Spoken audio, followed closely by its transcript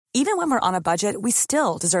Even when we're on a budget, we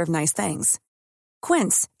still deserve nice things.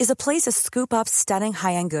 Quince is a place to scoop up stunning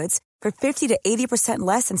high-end goods for 50 to 80%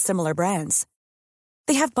 less than similar brands.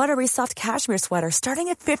 They have buttery soft cashmere sweaters starting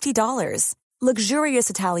at $50, luxurious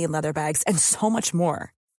Italian leather bags, and so much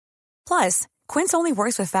more. Plus, Quince only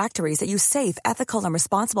works with factories that use safe, ethical, and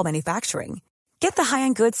responsible manufacturing. Get the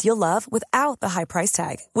high-end goods you'll love without the high price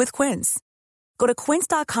tag with Quince. Go to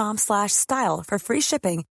quince.com/style for free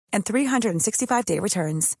shipping and 365-day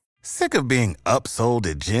returns. Sick of being upsold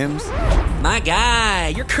at gyms? My guy,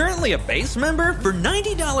 you're currently a base member? For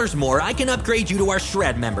 $90 more, I can upgrade you to our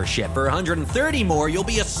Shred membership. For $130 more, you'll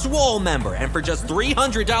be a Swole member. And for just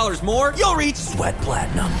 $300 more, you'll reach Sweat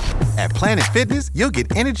Platinum. At Planet Fitness, you'll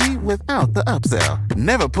get energy without the upsell.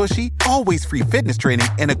 Never pushy, always free fitness training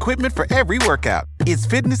and equipment for every workout. It's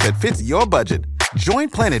fitness that fits your budget. Join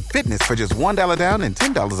Planet Fitness for just $1 down and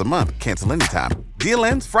 $10 a month. Cancel anytime. Deal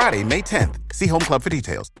ends Friday, May 10th. See Home Club for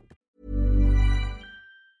details.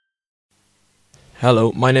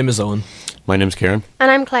 Hello, my name is Owen. My name's Kieran.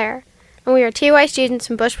 And I'm Claire, and we are TY students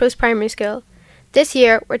from Bush Post Primary School. This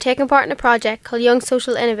year, we're taking part in a project called Young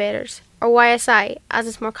Social Innovators, or YSI, as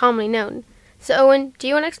it's more commonly known. So Owen, do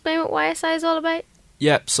you want to explain what YSI is all about?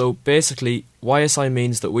 Yep, so basically, YSI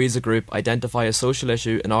means that we as a group identify a social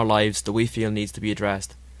issue in our lives that we feel needs to be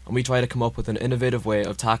addressed, and we try to come up with an innovative way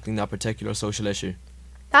of tackling that particular social issue.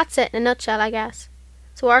 That's it in a nutshell, I guess.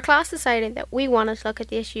 So our class decided that we wanted to look at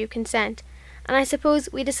the issue of consent, and I suppose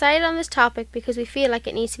we decided on this topic because we feel like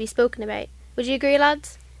it needs to be spoken about. Would you agree,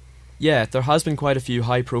 lads? Yeah, there has been quite a few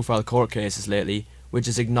high-profile court cases lately, which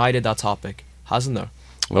has ignited that topic, hasn't there?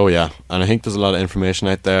 Oh yeah, and I think there's a lot of information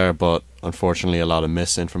out there, but unfortunately a lot of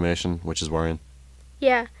misinformation, which is worrying.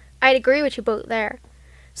 Yeah, I'd agree with you both there.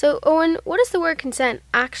 So Owen, what does the word consent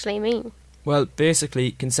actually mean? Well,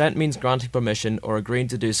 basically, consent means granting permission or agreeing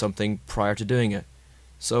to do something prior to doing it.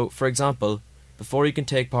 So, for example, before you can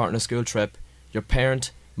take part in a school trip, your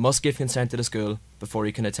parent must give consent to the school before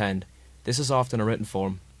you can attend. This is often a written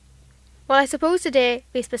form. Well, I suppose today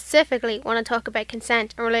we specifically want to talk about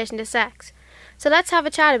consent in relation to sex. So let's have a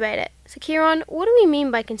chat about it. So Kieran, what do we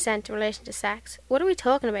mean by consent in relation to sex? What are we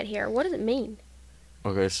talking about here? What does it mean?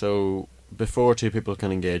 Okay, so before two people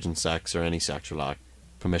can engage in sex or any sexual act,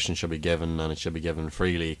 permission should be given, and it should be given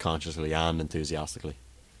freely, consciously and enthusiastically.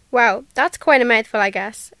 Wow, that's quite a mouthful, I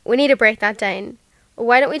guess. We need to break that down.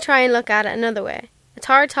 Why don't we try and look at it another way? It's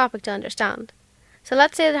a hard topic to understand. So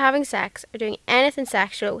let's say that having sex or doing anything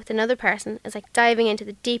sexual with another person is like diving into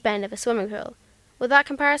the deep end of a swimming pool. Would that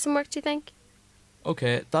comparison work, do you think?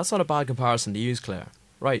 Okay, that's not a bad comparison to use, Claire.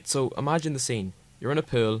 Right, so imagine the scene. You're in a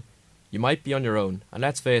pool, you might be on your own, and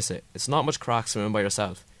let's face it, it's not much crack swimming by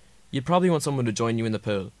yourself. You'd probably want someone to join you in the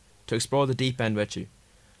pool, to explore the deep end with you.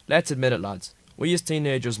 Let's admit it, lads. We as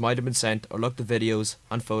teenagers might have been sent or looked at videos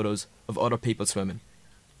and photos of other people swimming.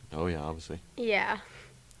 Oh yeah, obviously. Yeah.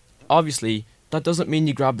 Obviously, that doesn't mean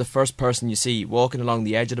you grab the first person you see walking along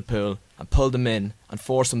the edge of the pool and pull them in and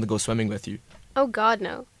force them to go swimming with you. Oh God,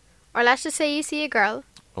 no. Or let's just say you see a girl.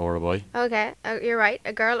 Or a boy. Okay, you're right,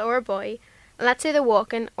 a girl or a boy. And let's say they're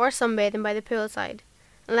walking or sunbathing by the poolside.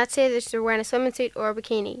 And let's say that they're wearing a swimming suit or a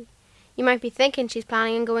bikini. You might be thinking she's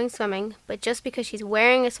planning on going swimming, but just because she's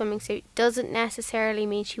wearing a swimming suit doesn't necessarily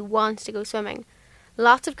mean she wants to go swimming.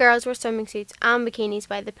 Lots of girls wear swimming suits and bikinis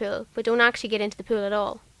by the pool, but don't actually get into the pool at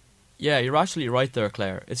all. Yeah, you're actually right there,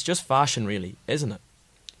 Claire. It's just fashion, really, isn't it?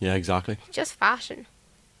 Yeah, exactly. Just fashion.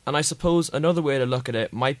 And I suppose another way to look at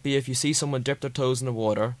it might be if you see someone dip their toes in the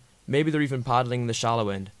water, maybe they're even paddling in the shallow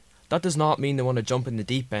end. That does not mean they want to jump in the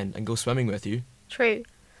deep end and go swimming with you. True.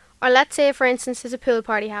 Or let's say, for instance, there's a pool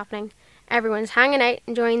party happening. Everyone's hanging out,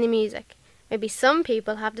 enjoying the music. Maybe some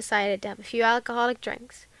people have decided to have a few alcoholic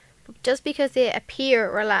drinks. But just because they appear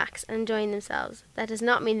relaxed and enjoying themselves, that does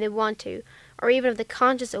not mean they want to, or even have the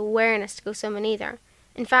conscious awareness to go swimming either.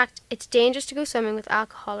 In fact, it's dangerous to go swimming with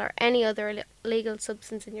alcohol or any other illegal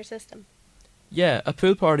substance in your system. Yeah, a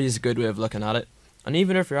pool party is a good way of looking at it. And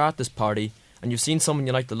even if you're at this party, and you've seen someone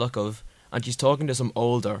you like the look of, and she's talking to some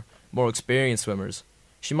older, more experienced swimmers,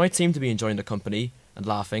 she might seem to be enjoying the company, and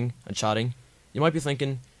laughing, and chatting. You might be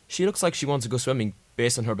thinking, she looks like she wants to go swimming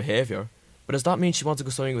based on her behaviour, but does that mean she wants to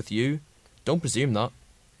go swimming with you? Don't presume that.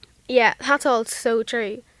 Yeah, that's all so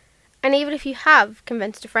true. And even if you have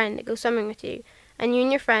convinced a friend to go swimming with you, and you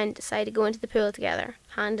and your friend decide to go into the pool together,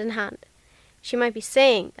 hand in hand, she might be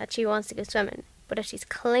saying that she wants to go swimming, but if she's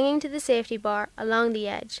clinging to the safety bar along the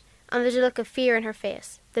edge, and there's a look of fear in her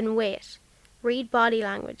face, then wait. Read body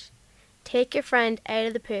language. Take your friend out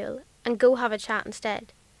of the pool, and go have a chat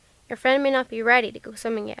instead. Your friend may not be ready to go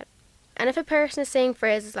swimming yet, And if a person is saying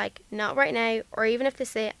phrases like not right now, or even if they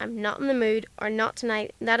say I'm not in the mood or not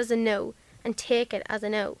tonight, that is a no, and take it as a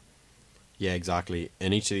no. Yeah, exactly.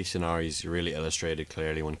 In each of these scenarios, you really illustrated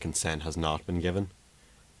clearly when consent has not been given,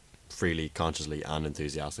 freely, consciously, and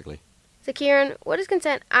enthusiastically. So Kieran, what does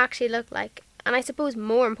consent actually look like? And I suppose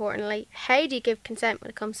more importantly, how do you give consent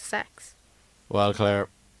when it comes to sex? Well, Claire,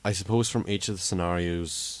 I suppose from each of the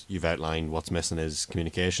scenarios you've outlined, what's missing is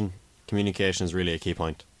communication. Communication is really a key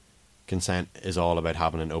point. Consent is all about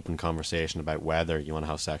having an open conversation about whether you want to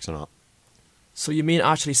have sex or not. So you mean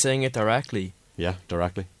actually saying it directly? Yeah,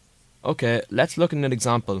 directly. Okay, let's look at an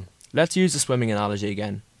example. Let's use the swimming analogy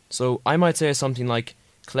again. So I might say something like,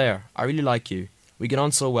 Claire, I really like you. We get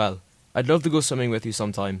on so well. I'd love to go swimming with you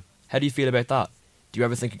sometime. How do you feel about that? Do you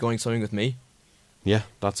ever think of going swimming with me? Yeah,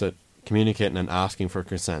 that's it. Communicating and asking for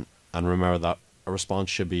consent. And remember that a response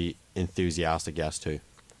should be enthusiastic yes too.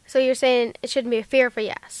 So you're saying it shouldn't be a fearful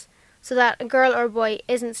yes, so that a girl or a boy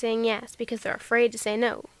isn't saying yes because they're afraid to say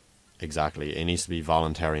no. Exactly. It needs to be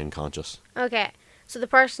voluntary and conscious. Okay, so the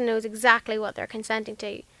person knows exactly what they're consenting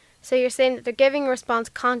to. So you're saying that they're giving a response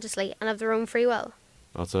consciously and of their own free will.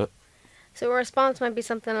 That's it. So a response might be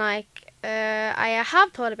something like, I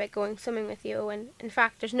have thought about going swimming with you, and in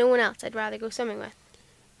fact there's no one else I'd rather go swimming with.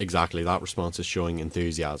 Exactly. That response is showing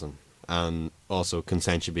enthusiasm. And also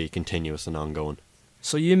consent should be continuous and ongoing.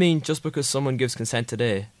 So you mean just because someone gives consent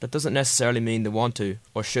today, that doesn't necessarily mean they want to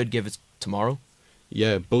or should give it tomorrow?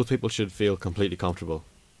 Yeah, both people should feel completely comfortable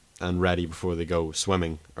and ready before they go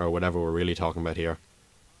swimming or whatever we're really talking about here,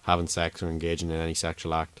 having sex or engaging in any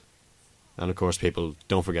sexual act. And of course, people,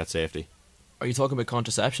 don't forget safety. Are you talking about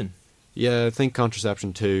contraception? Yeah, I think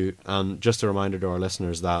contraception too. And just a reminder to our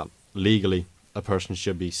listeners that legally a person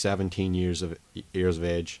should be 17 years of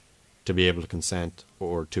age to be able to consent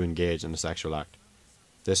or to engage in a sexual act.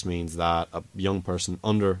 This means that a young person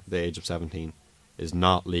under the age of 17 is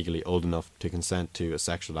not legally old enough to consent to a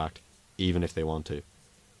sexual act, even if they want to.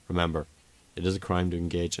 Remember, it is a crime to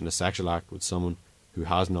engage in a sexual act with someone who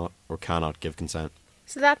has not or cannot give consent.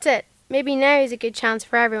 So that's it. Maybe now is a good chance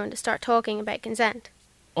for everyone to start talking about consent.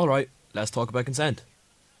 Alright, let's talk about consent.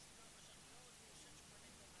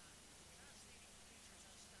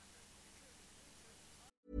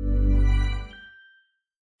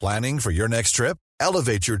 Planning for your next trip?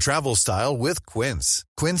 Elevate your travel style with Quince.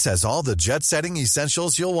 Quince has all the jet-setting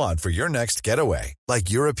essentials you'll want for your next getaway,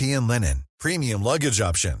 like European linen, premium luggage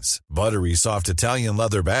options, buttery soft Italian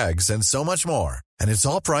leather bags, and so much more. And it's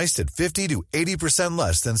all priced at 50 to 80%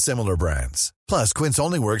 less than similar brands. Plus, Quince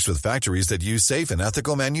only works with factories that use safe and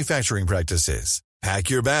ethical manufacturing practices.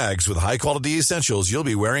 Pack your bags with high-quality essentials you'll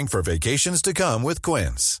be wearing for vacations to come with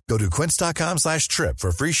Quince. Go to quince.com/trip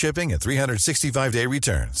for free shipping and 365-day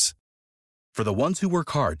returns. For the ones who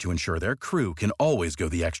work hard to ensure their crew can always go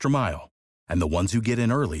the extra mile, and the ones who get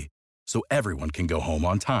in early so everyone can go home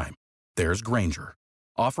on time, there's Grainger,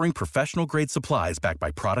 offering professional-grade supplies backed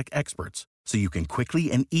by product experts so you can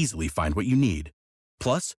quickly and easily find what you need.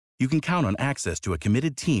 Plus, you can count on access to a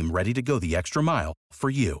committed team ready to go the extra mile for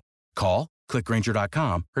you. Call, click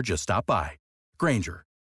Grainger.com, or just stop by. Grainger,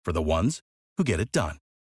 for the ones who get it done.